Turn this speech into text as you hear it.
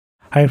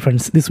Hi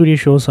friends, this video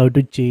shows how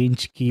to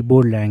change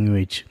keyboard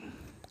language.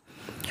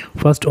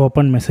 First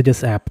open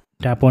Messages app.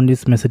 Tap on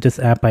this Messages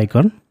app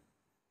icon.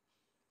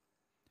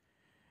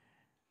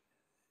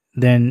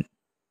 Then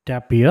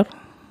tap here.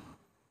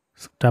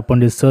 Tap on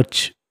this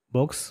search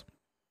box.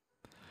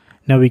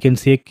 Now we can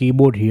see a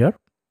keyboard here.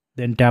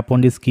 Then tap on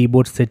this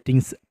keyboard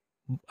settings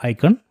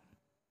icon.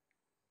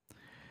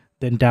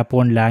 Then tap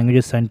on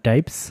languages and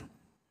types.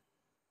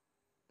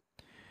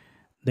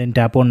 Then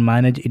tap on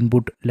manage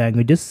input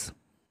languages.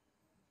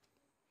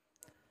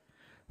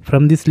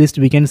 From this list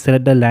we can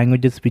select the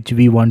languages which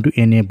we want to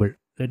enable.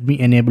 Let me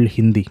enable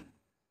Hindi.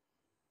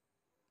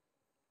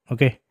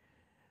 Okay.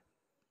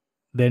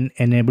 Then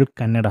enable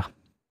Kannada.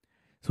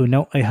 So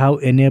now I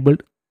have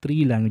enabled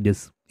 3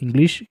 languages: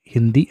 English,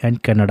 Hindi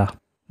and Kannada.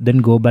 Then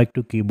go back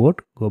to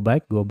keyboard, go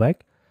back.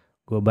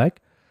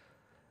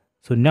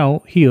 So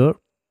now here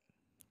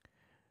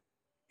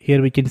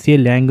we can see a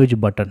language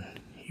button.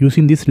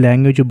 Using this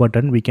language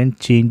button we can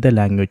change the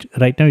language.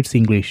 Right now it's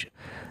English.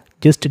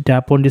 Just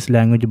tap on this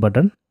language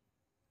button.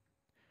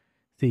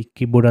 See,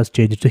 keyboard has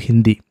changed to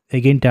Hindi.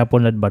 Again tap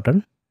on that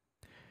button.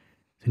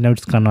 So now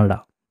it's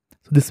Kannada.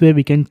 So this way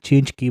we can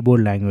change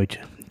keyboard language.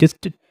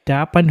 Just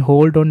tap and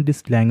hold on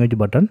this language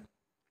button.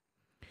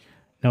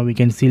 Now we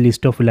can see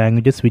list of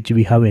languages which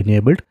we have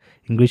enabled: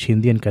 English,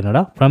 Hindi and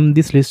Kannada. From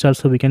this list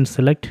also we can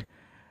select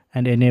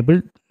and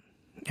enable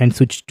and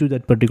switch to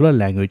that particular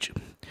language.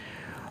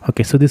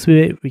 Okay, so this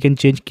way we can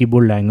change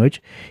keyboard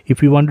language.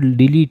 If we want to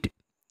delete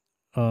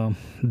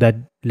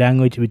that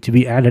language which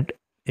we added,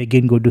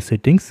 again go to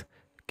settings,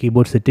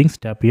 keyboard settings,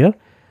 tap here,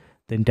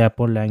 then tap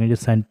on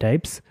languages and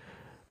types,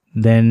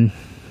 then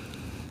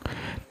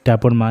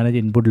tap on manage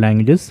input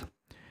languages.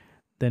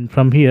 Then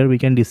from here we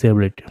can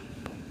disable it.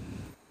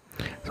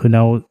 So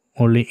now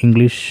only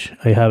English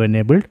I have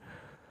enabled.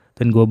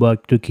 Then go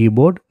back to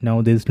keyboard.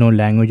 Now there is no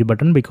language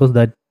button because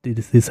that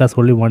this has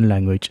only one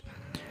language.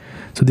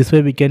 So this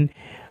way we can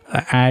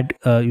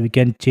we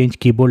can change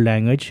keyboard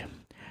language.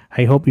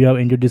 I hope you have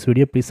enjoyed this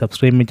video. Please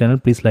subscribe my channel.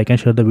 Please like and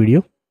share the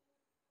video.